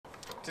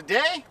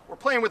Today, we're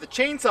playing with a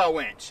chainsaw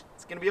winch.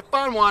 It's gonna be a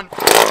fun one.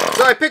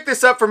 So I picked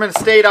this up from an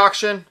estate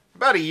auction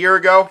about a year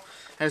ago,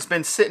 and it's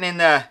been sitting in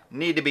the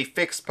need to be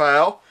fixed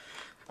pile.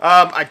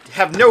 I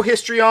have no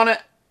history on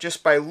it.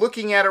 Just by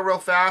looking at it real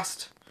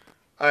fast,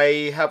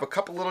 I have a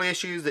couple little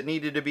issues that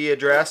needed to be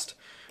addressed.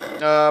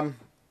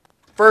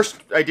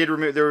 First, I did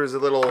remove, there was a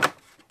little,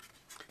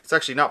 it's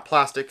actually not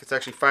plastic, it's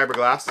actually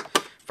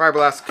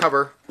fiberglass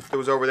cover that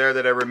was over there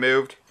that I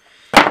removed.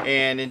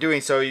 And in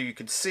doing so, you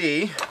could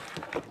see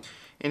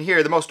in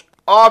here, the most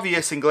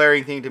obvious and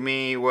glaring thing to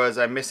me was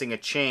I'm missing a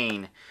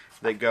chain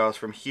that goes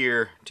from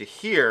here to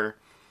here.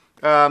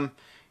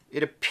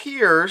 It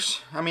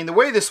appears, I mean, the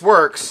way this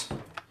works,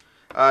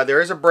 there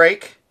is a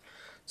brake.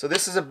 So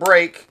this is a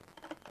brake,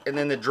 and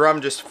then the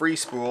drum just free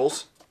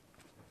spools.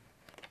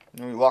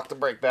 And we lock the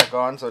brake back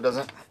on so it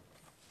doesn't,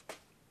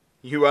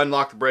 you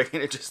unlock the brake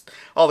and it just,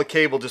 all the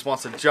cable just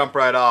wants to jump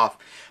right off.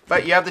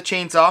 But you have the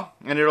chainsaw,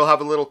 and it'll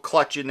have a little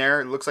clutch in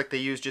there. It looks like they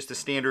use just a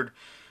standard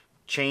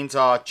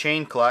chainsaw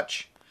chain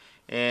clutch.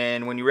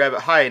 And when you rev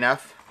it high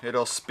enough,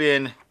 it'll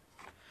spin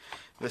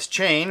this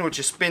chain, which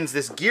just spins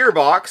this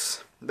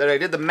gearbox that I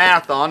did the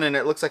math on, and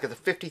it looks like it's a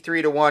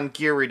 53-to-1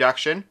 gear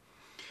reduction.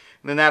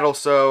 And then that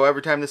also,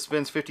 every time this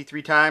spins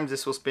 53 times,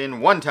 this will spin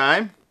 1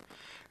 time.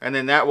 And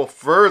then that will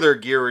further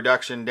gear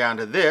reduction down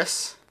to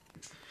this.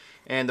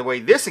 And the way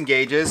this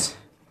engages,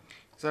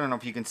 so I don't know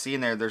if you can see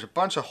in there, there's a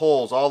bunch of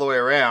holes all the way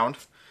around,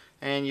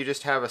 and you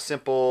just have a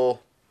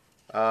simple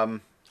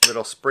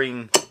little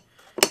spring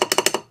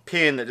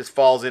pin that just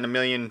falls in a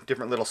million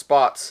different little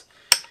spots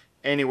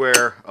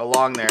anywhere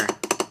along there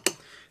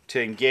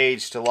to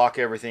engage, to lock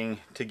everything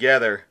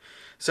together.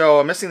 So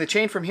I'm missing the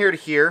chain from here to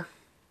here.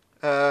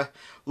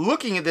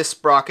 Looking at this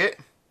sprocket,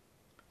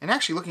 and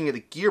actually looking at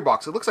the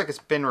gearbox, it looks like it's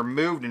been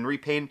removed and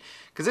repainted,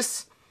 because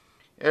this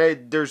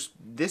there's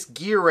this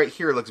gear right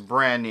here looks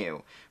brand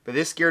new, but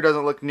this gear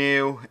doesn't look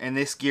new, and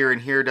this gear in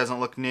here doesn't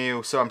look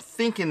new. So I'm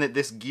thinking that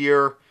this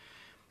gear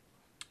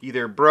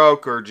either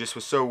broke or just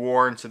was so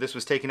worn, so this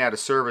was taken out of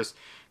service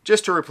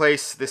just to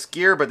replace this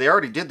gear, but they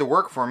already did the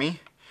work for me.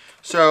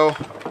 So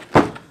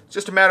it's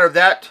just a matter of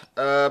that.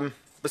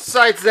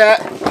 Besides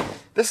that,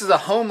 this is a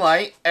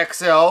Homelite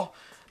XL.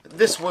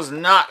 This was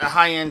not a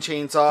high-end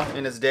chainsaw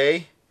in its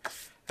day.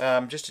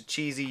 Just a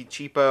cheesy,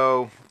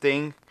 cheapo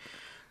thing.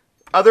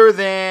 Other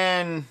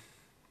than,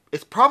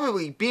 it's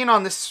probably, being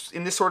on this,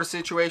 in this sort of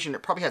situation,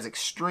 it probably has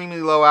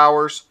extremely low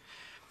hours.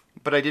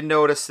 But I did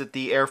notice that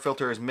the air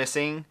filter is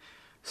missing.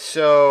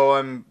 So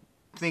I'm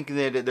thinking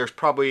that there's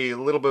probably a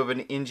little bit of an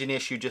engine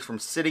issue just from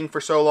sitting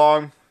for so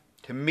long.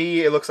 To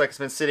me, it looks like it's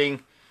been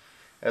sitting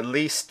at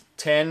least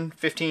 10,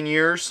 15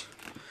 years.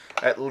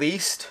 At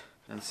least.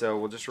 And so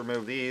we'll just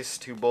remove these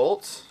 2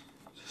 bolts,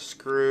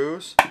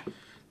 screws.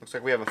 Looks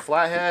like we have a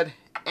flathead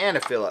and a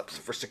Phillips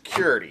for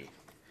security.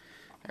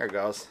 There it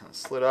goes, it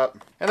slid up.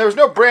 And there was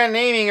no brand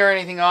naming or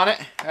anything on it.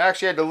 I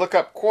actually had to look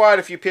up quite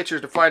a few pictures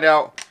to find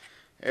out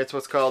it's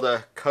what's called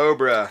a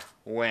Cobra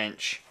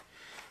Winch.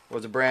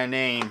 Was a brand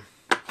name.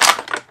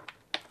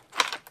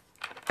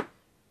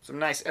 Some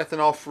nice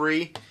ethanol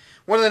free.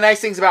 One of the nice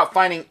things about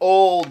finding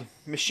old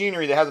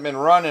machinery that hasn't been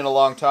run in a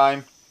long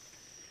time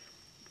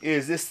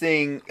is this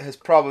thing has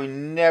probably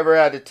never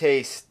had to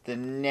taste the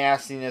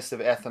nastiness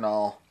of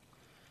ethanol.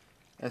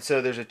 And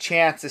so there's a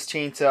chance this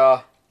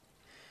chainsaw,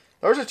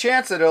 there's a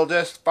chance that it'll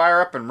just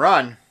fire up and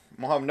run.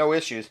 We'll have no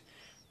issues.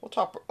 We'll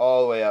top it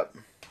all the way up.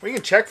 We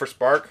can check for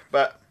spark,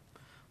 but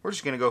we're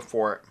just going to go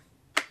for it.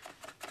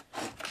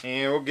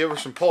 And we'll give her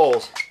some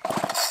pulls.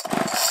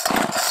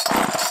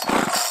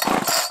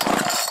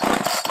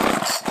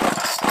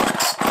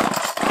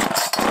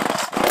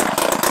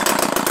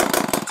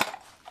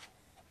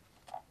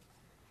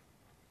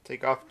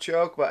 Take off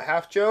choke, about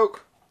half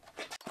choke.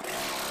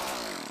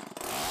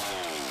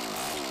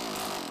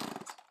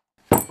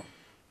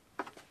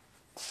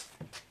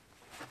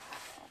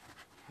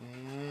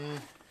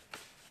 And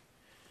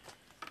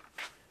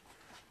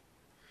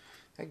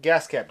that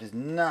gas cap does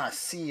not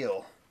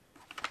seal.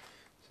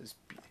 This is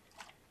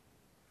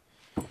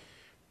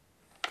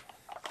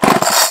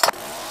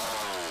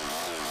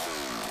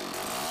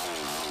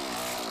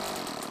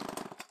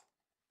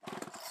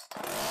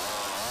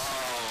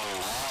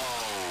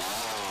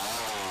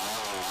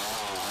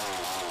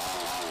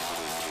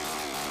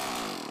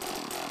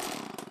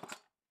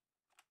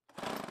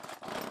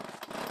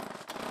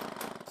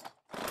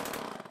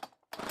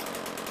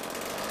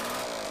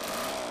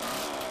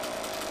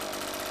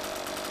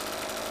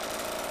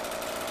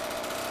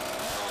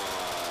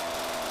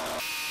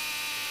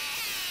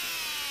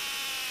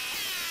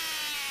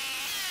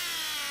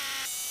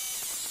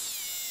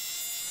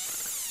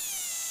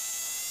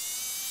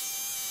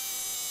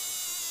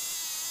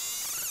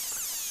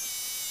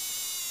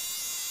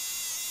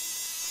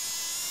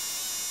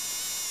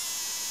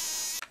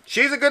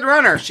she's a good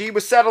runner. She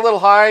was set a little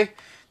high.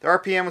 The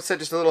RPM was set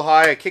just a little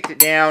high. I kicked it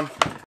down.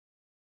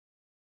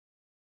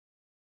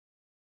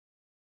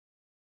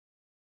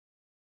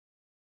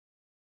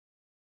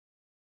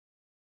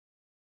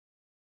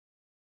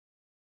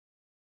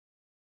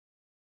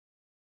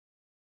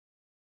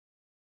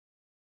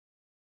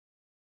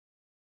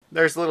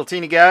 There's the little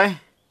teeny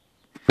guy.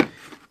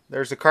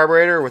 There's the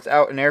carburetor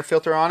without an air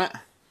filter on it.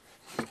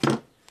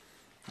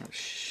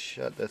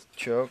 Shut this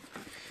choke.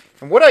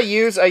 And what I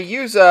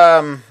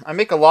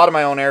make a lot of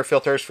my own air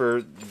filters for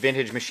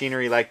vintage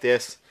machinery like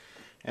this.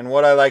 And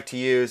what I like to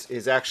use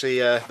is actually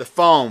the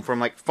foam from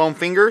like Foam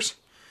Fingers.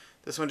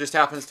 This one just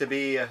happens to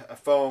be a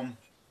foam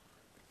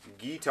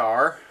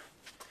guitar.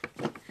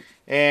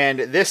 And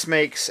this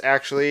makes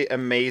actually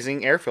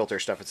amazing air filter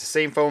stuff. It's the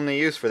same foam they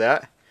use for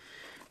that.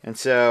 And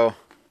so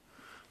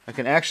I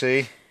can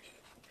actually,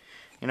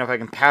 you know, if I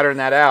can pattern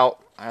that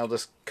out, I'll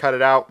just cut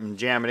it out and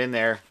jam it in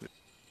there.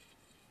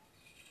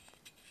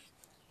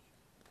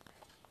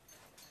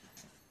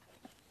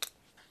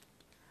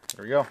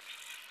 There we go.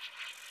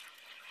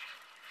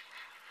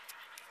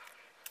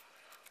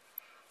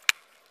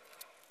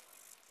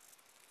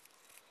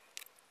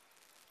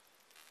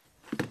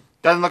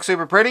 Doesn't look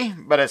super pretty,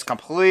 but it's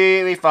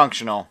completely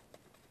functional.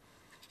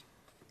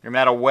 You're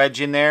gonna add a wedge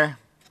in there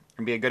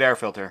and be a good air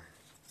filter.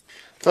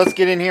 So let's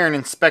get in here and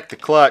inspect the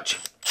clutch.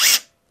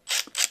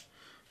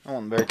 That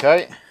wasn't very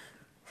tight.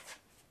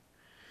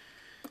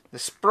 The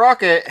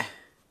sprocket.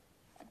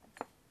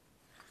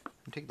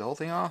 Take the whole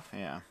thing off?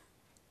 Yeah.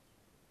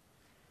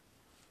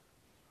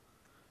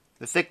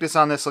 The thickness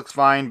on this looks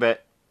fine,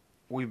 but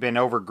we've been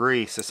over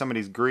greased. So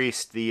somebody's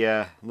greased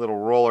the little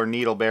roller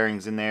needle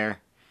bearings in there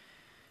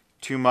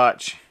too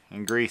much,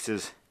 and grease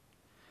is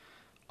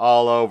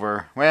all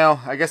over.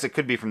 Well, I guess it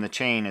could be from the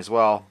chain as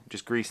well.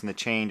 Just greasing the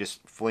chain, just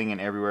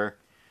flinging everywhere.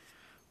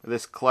 But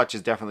this clutch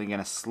is definitely going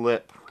to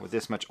slip with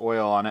this much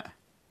oil on it.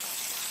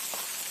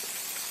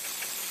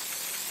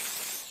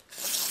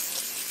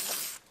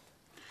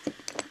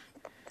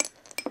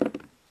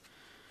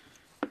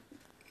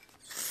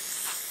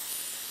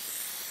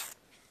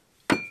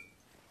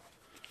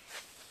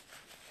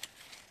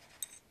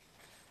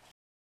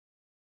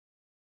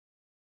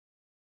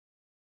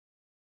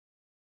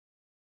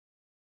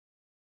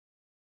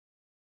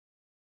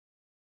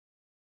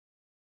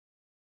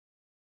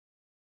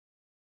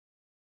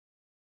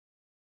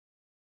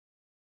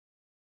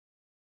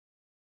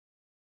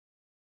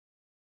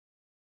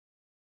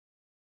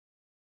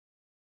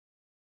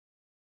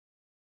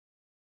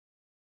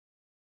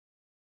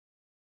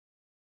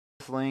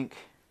 Link.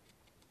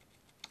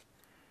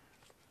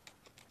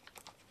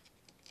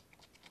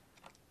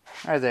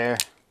 Right there.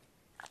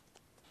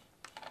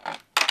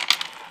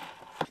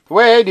 The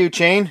way I do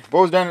chain, I've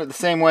always done it the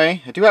same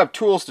way. I do have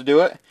tools to do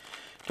it,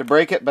 to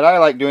break it, but I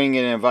like doing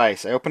it in a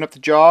vise. I open up the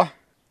jaw,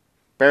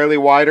 barely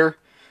wider,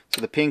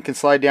 so the pin can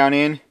slide down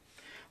in.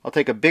 I'll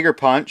take a bigger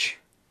punch,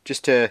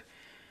 just to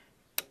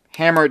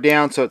hammer it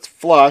down so it's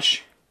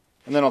flush,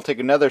 and then I'll take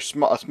a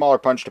smaller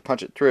punch to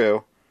punch it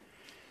through.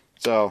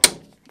 So,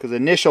 because the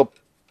initial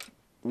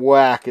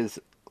whack is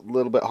a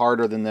little bit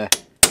harder than the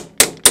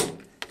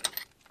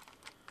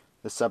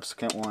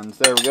subsequent ones.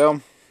 There we go.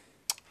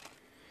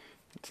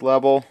 It's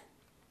level.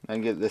 I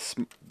can get this,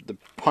 the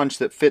punch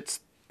that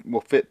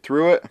will fit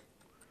through it.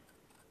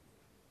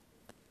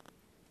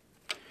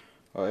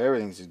 Oh,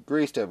 everything's just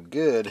greased up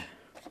good.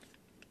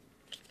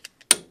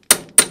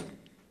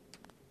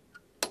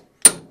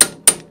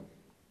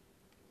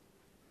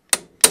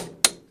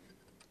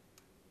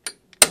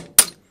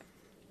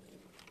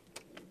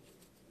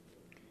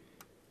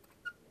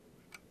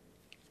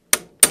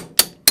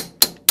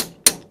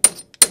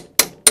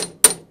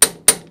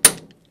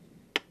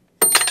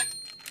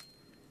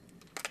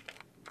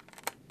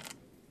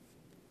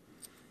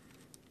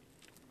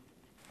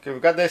 Okay,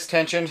 we've got this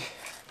tensioned.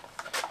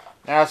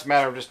 Now it's a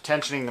matter of just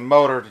tensioning the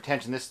motor to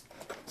tension this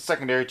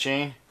secondary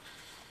chain.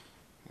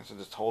 I guess I'll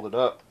just hold it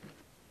up.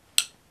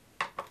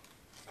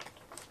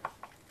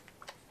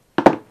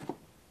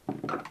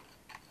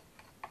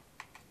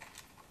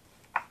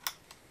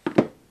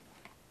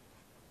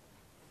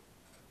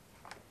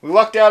 We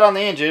lucked out on the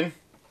engine,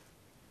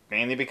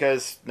 mainly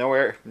because no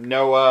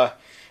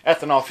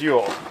ethanol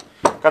fuel.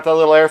 Got that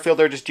little air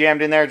filter just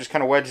jammed in there, just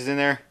kind of wedges in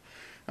there.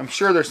 I'm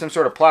sure there's some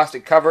sort of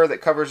plastic cover that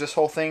covers this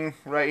whole thing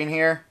right in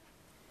here.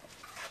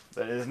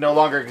 That is no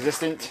longer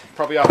existent.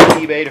 Probably off of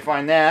eBay to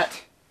find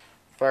that.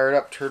 Fire it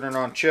up, turn it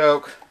on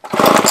choke.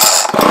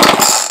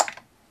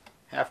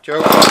 Half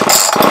choke.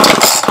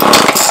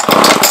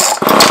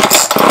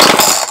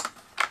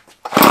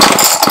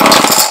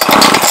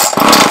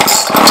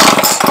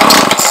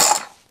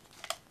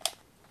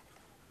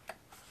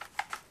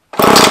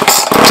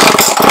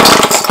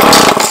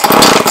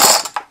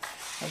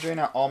 I drain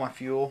out all my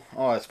fuel.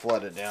 Oh, it's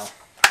flooded now.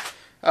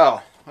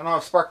 Oh, I don't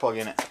have a spark plug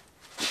in it.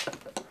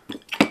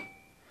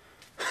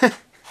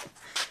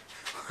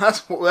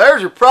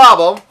 There's your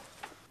problem.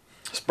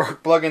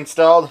 Spark plug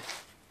installed.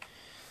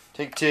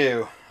 Take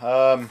two.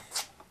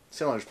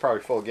 Cylinder's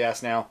probably full of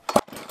gas now.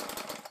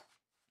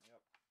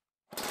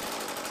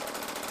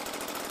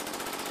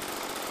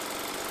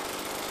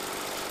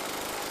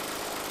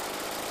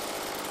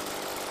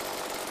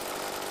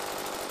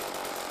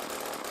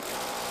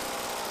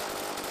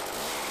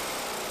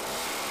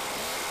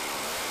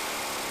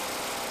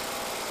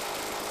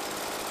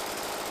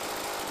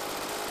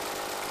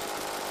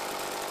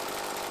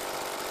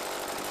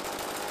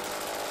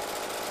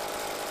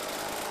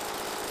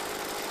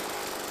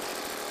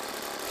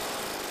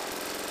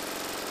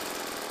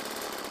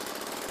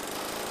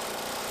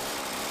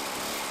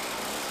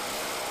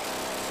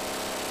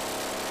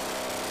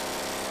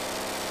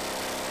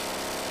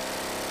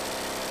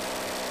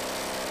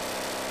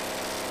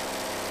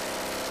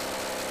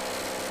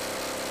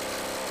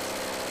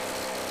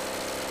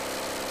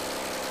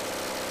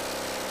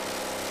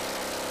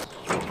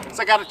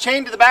 I got a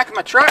chain to the back of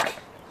my truck,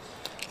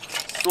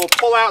 so we'll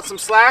pull out some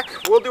slack.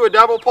 We'll do a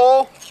double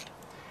pull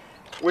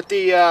with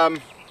the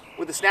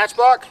snatch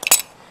block.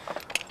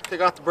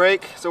 Take off the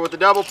brake. So with the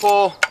double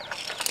pull,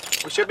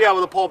 we should be able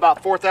to pull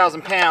about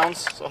 4,000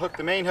 pounds. So I'll hook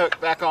the main hook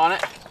back on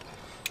it,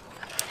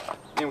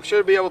 and we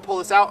should be able to pull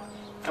this out.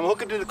 And we'll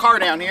hook it to the car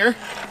down here.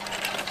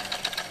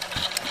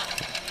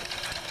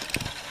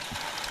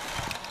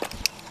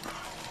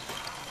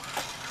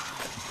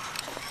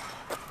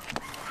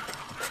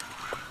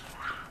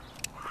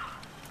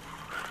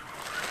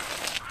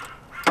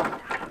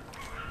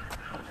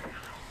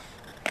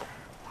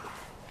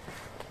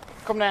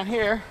 Come down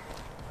here,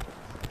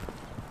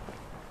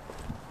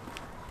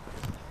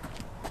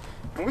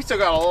 and we still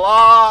got a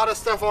lot of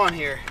stuff on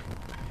here.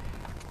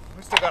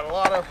 We still got a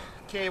lot of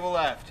cable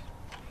left.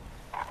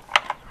 I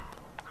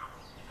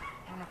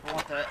don't know if I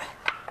want that.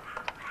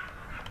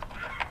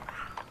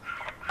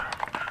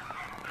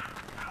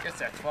 Guess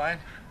that's fine.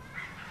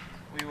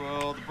 We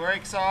will, the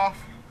brakes off.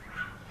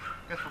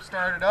 Guess we'll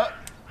start it up.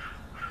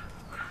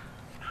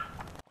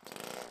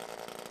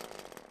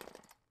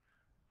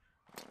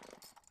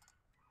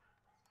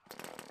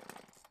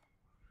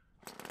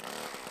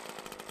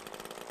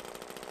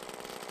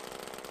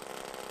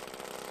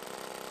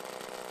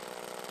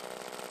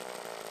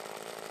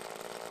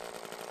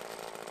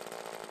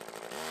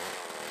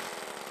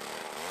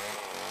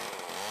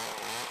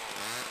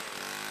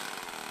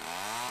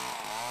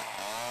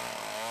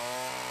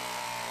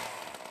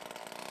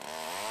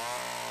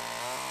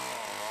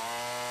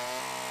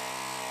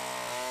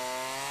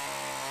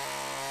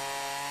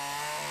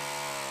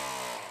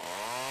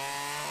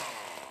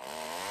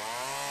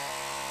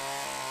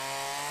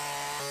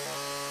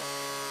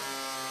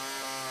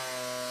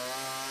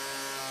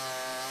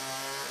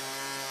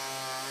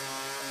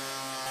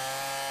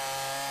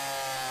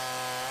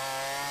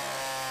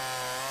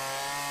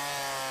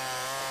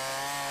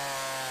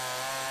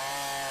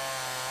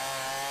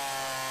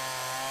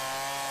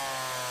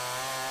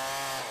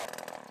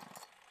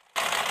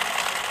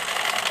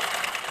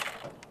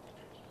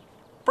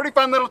 Pretty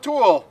fun little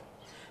tool.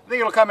 I think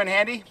it'll come in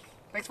handy.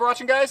 Thanks for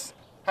watching, guys.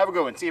 Have a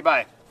good one. See you.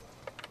 Bye.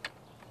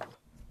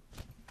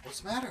 What's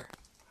the matter?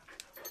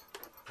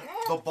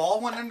 The ball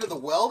went under the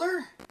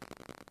welder?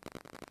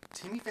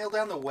 Timmy fell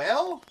down the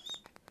well?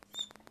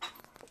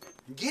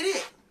 Get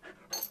it!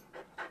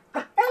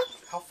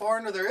 How far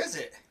under there is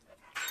it?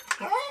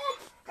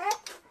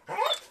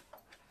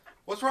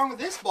 What's wrong with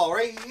this ball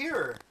right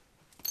here?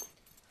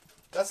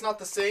 That's not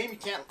the same. You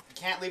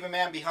can't leave a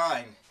man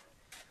behind.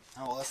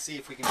 Oh, well, let's see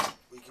if we can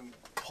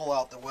pull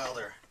out the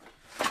welder.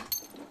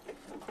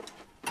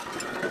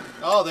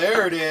 Oh,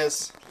 there it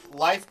is.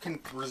 Life can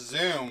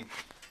resume.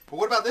 But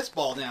what about this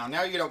ball now?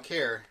 Now you don't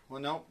care.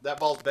 Well, no, that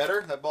ball's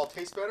better. That ball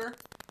tastes better.